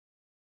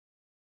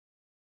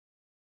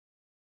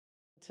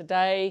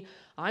Today,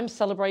 I'm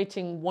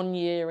celebrating 1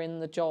 year in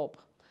the job.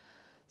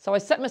 So I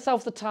set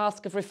myself the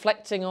task of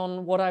reflecting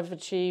on what I've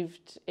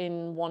achieved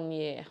in 1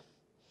 year.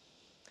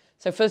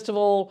 So first of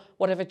all,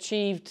 what I've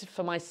achieved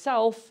for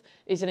myself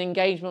is an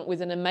engagement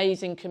with an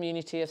amazing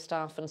community of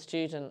staff and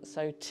students.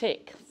 So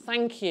tick,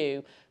 thank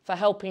you for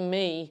helping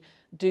me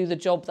do the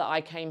job that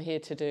I came here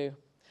to do.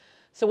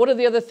 So what are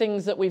the other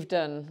things that we've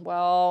done?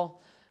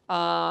 Well,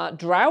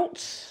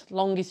 drought,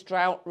 longest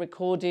drought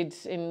recorded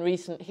in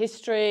recent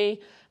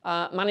history,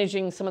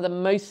 managing some of the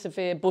most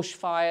severe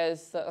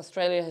bushfires that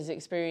Australia has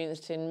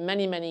experienced in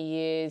many, many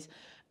years.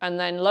 And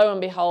then lo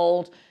and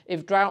behold,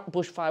 if drought,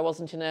 bushfire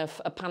wasn't enough,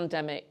 a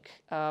pandemic,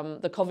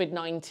 the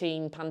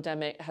COVID-19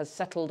 pandemic has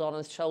settled on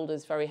our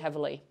shoulders very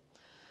heavily.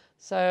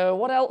 So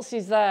what else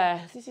is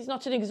there? This is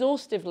not an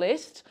exhaustive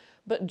list,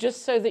 but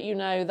just so that you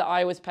know that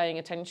I was paying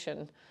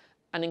attention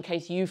and in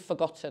case you've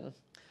forgotten.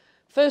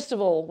 First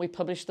of all, we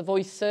published the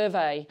Voice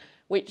survey,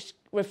 which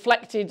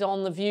reflected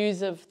on the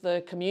views of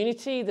the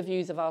community, the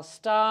views of our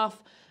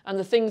staff, and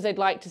the things they'd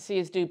like to see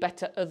us do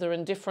better, other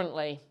and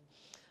differently.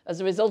 As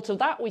a result of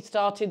that, we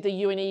started the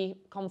UNE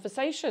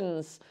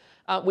Conversations.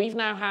 We've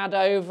now had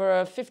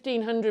over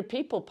 1,500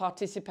 people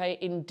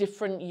participate in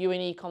different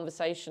UNE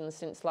conversations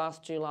since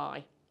last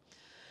July.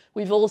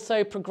 We've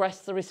also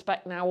progressed the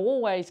Respect Now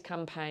Always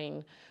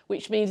campaign,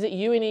 which means that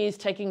UNE is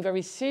taking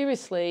very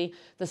seriously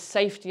the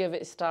safety of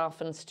its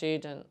staff and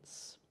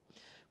students.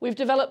 We've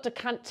developed a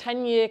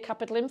 10-year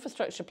capital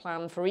infrastructure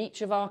plan for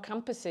each of our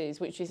campuses,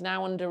 which is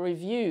now under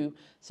review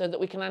so that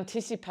we can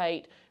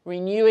anticipate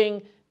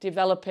renewing,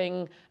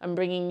 developing and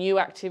bringing new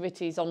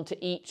activities onto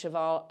each of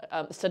our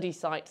study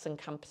sites and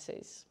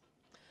campuses.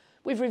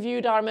 We've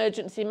reviewed our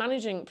emergency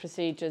management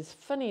procedures.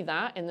 Funny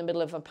that, in the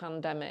middle of a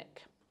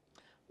pandemic.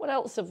 What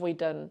else have we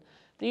done?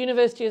 The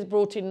university has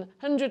brought in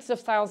hundreds of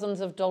thousands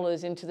of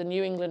dollars into the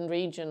New England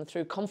region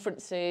through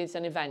conferences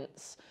and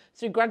events,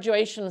 through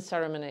graduation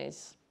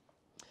ceremonies.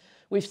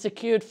 We've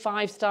secured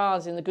 5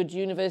 stars in the Good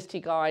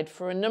University Guide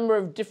for a number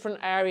of different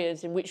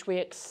areas in which we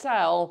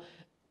excel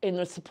in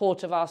the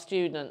support of our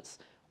students.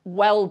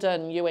 Well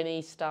done,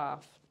 UNE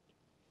staff.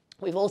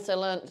 We've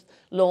also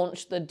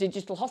launched the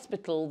Digital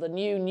Hospital, the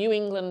New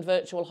England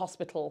Virtual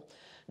Hospital,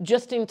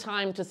 just in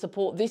time to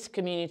support this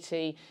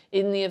community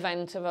in the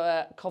event of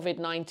a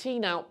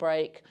COVID-19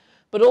 outbreak,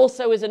 but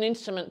also as an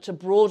instrument to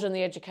broaden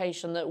the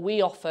education that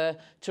we offer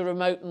to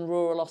remote and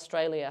rural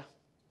Australia.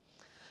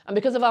 And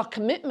because of our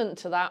commitment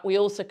to that, we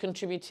also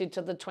contributed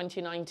to the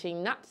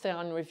 2019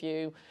 NAPTHAN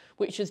review,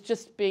 which has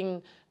just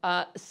been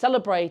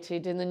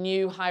celebrated in the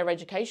new higher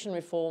education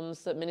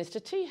reforms that Minister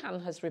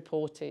Tehan has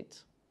reported.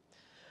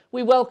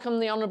 We welcome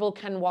the Honourable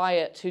Ken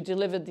Wyatt, who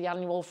delivered the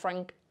annual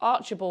Frank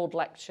Archibald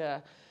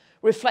Lecture,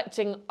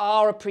 reflecting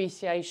our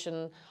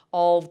appreciation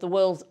of the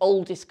world's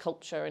oldest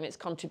culture and its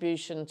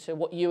contribution to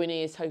what UNE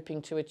is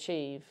hoping to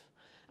achieve.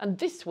 And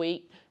this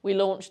week, we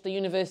launched the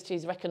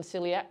university's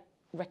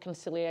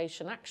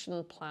Reconciliation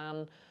Action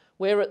Plan.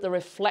 We're at the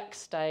reflect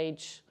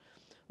stage.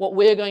 What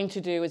we're going to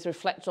do is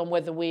reflect on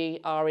whether we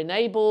are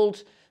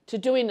enabled to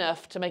do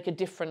enough to make a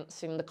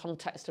difference in the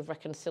context of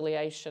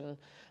reconciliation.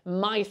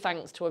 My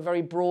thanks to a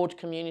very broad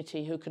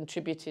community who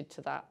contributed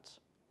to that.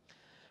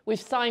 We've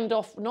signed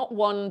off not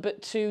 1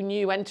 but 2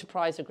 new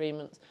enterprise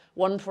agreements,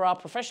 one for our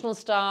professional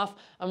staff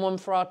and one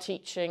for our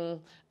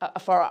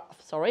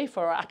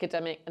for our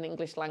academic and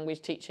English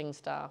language teaching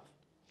staff.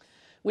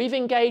 We've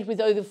engaged with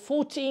over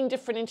 14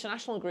 different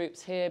international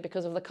groups here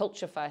because of the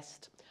Culture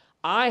Fest.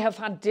 I have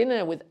had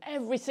dinner with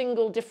every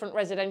single different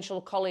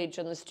residential college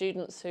and the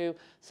students who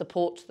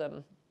support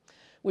them.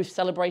 We've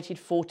celebrated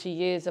 40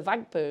 years of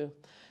AGBU.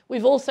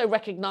 We've also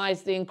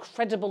recognised the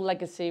incredible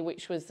legacy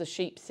which was the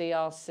Sheep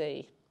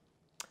CRC.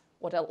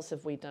 What else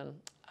have we done?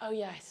 Oh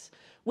yes,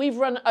 we've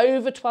run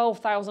over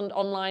 12,000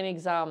 online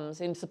exams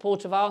in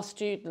support of our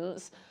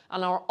students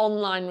and our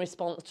online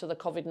response to the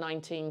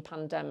COVID-19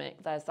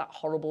 pandemic. There's that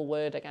horrible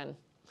word again.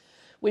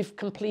 We've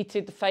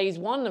completed phase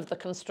 1 of the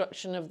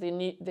construction of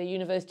the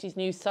university's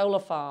new solar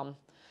farm.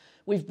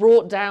 We've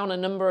brought down a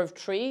number of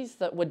trees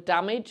that were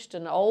damaged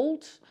and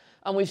old,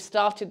 and we've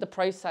started the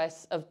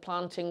process of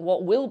planting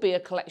what will be a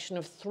collection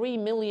of 3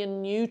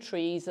 million new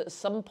trees at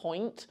some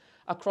point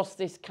across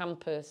this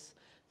campus.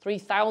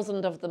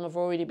 3,000 of them have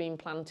already been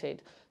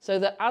planted, so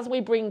that as we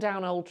bring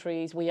down old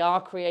trees, we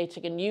are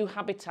creating a new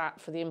habitat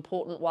for the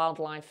important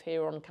wildlife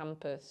here on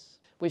campus.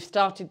 We've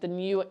started the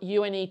new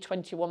UNE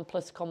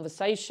 21+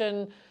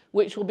 conversation,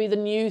 which will be the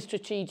new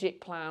strategic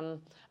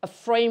plan, a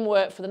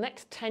framework for the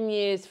next 10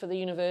 years for the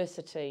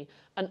university,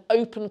 an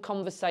open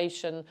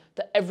conversation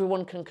that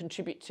everyone can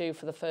contribute to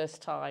for the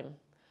first time.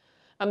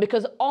 And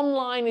because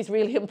online is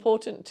really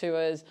important to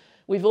us,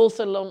 we've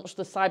also launched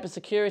the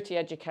cybersecurity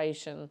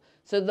education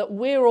so that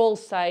we're all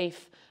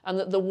safe and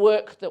that the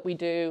work that we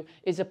do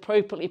is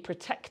appropriately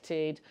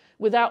protected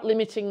without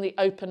limiting the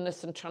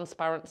openness and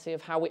transparency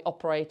of how we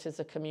operate as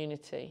a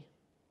community.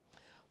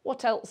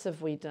 What else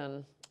have we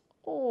done?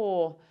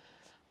 Oh,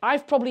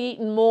 I've probably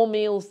eaten more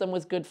meals than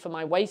was good for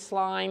my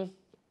waistline.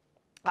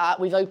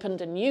 We've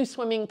opened a new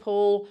swimming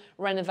pool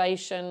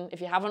renovation. If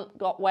you haven't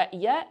got wet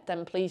yet,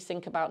 then please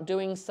think about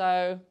doing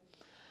so.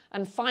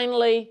 And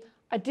finally,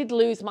 I did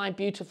lose my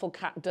beautiful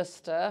cat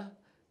Duster,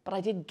 but I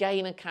did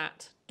gain a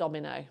cat,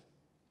 Domino.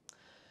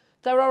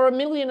 There are a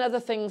million other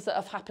things that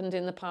have happened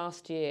in the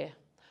past year.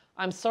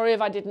 I'm sorry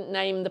if I didn't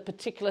name the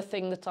particular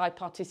thing that I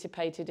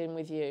participated in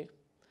with you.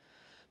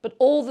 But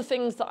all the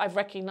things that I've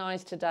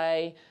recognised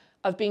today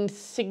have been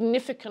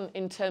significant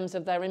in terms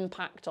of their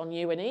impact on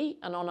UNE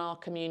and on our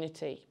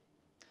community.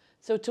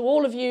 So to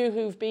all of you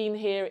who've been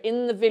here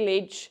in the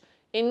village,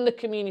 in the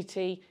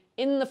community,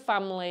 in the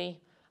family,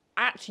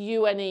 at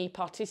UNE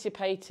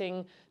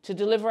participating to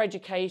deliver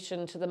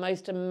education to the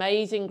most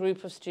amazing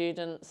group of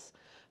students,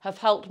 have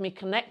helped me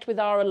connect with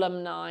our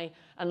alumni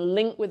and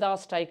link with our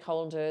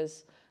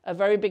stakeholders, a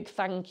very big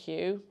thank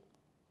you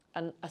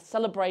and a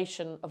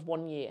celebration of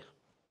 1 year.